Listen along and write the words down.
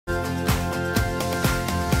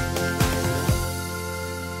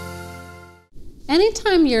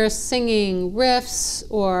Anytime you're singing riffs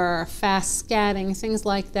or fast scatting, things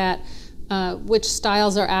like that, which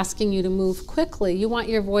styles are asking you to move quickly, you want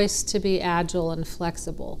your voice to be agile and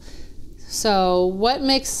flexible. So what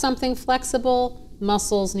makes something flexible?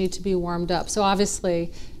 Muscles need to be warmed up. So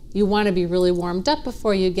obviously, you want to be really warmed up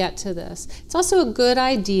before you get to this. It's also a good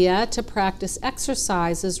idea to practice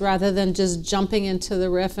exercises rather than just jumping into the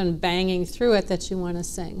riff and banging through it that you want to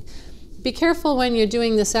sing. Be careful when you're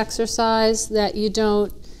doing this exercise that you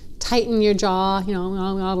don't tighten your jaw, you know,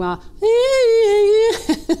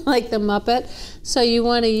 like the Muppet. So you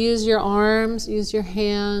want to use your arms, use your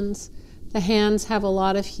hands. The hands have a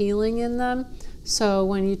lot of healing in them. So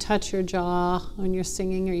when you touch your jaw when you're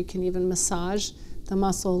singing, or you can even massage the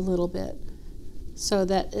muscle a little bit so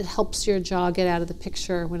that it helps your jaw get out of the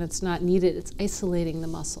picture when it's not needed. It's isolating the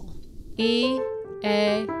muscle. E,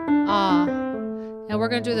 A, ah. And we're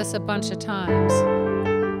going to do this a bunch of times.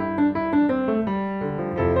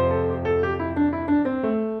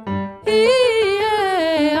 E,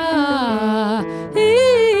 A, ah.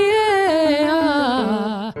 E, A,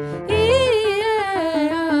 ah. E, A,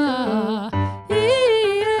 ah.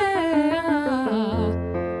 E, A,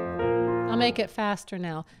 ah. I'll make it faster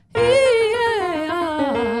now. E, A,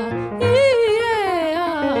 ah. E, A,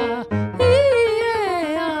 ah. E,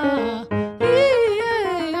 A, ah. E,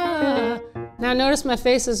 A, ah. Now notice my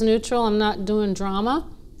face is neutral. I'm not doing drama.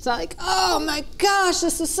 It's like, oh my gosh,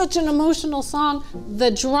 this is such an emotional song.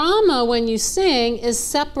 The drama when you sing is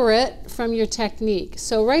separate from your technique.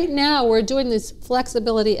 So right now we're doing these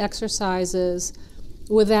flexibility exercises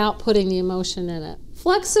without putting the emotion in it.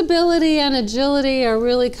 Flexibility and agility are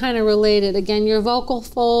really kind of related. Again, your vocal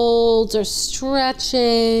folds are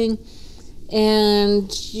stretching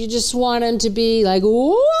and you just want them to be like,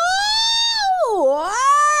 whoa, whoa,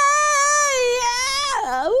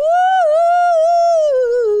 yeah, woo,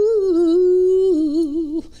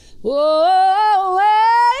 whoa,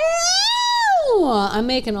 whoa. I'm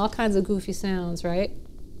making all kinds of goofy sounds, right?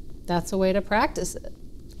 That's a way to practice it.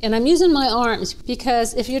 And I'm using my arms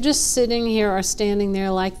because if you're just sitting here or standing there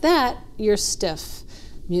like that, you're stiff.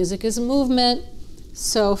 Music is movement,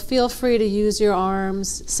 so feel free to use your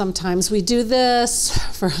arms. Sometimes we do this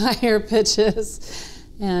for higher pitches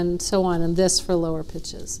and so on, and this for lower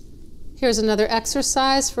pitches. Here's another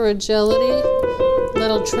exercise for agility,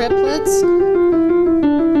 little triplets.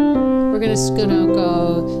 We're just gonna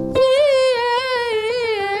go.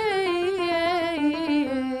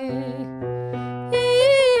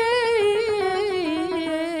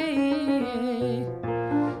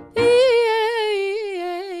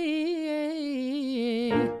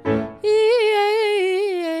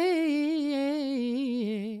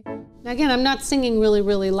 Again, I'm not singing really,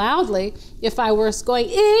 really loudly. If I were going,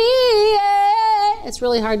 it's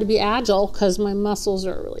really hard to be agile because my muscles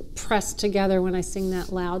are really pressed together when I sing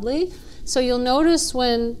that loudly. So you'll notice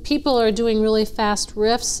when people are doing really fast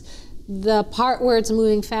riffs, the part where it's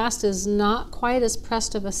moving fast is not quite as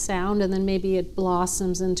pressed of a sound, and then maybe it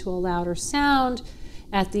blossoms into a louder sound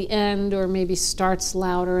at the end, or maybe starts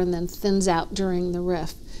louder and then thins out during the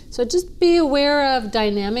riff. So just be aware of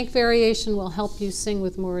dynamic variation will help you sing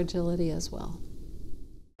with more agility as well.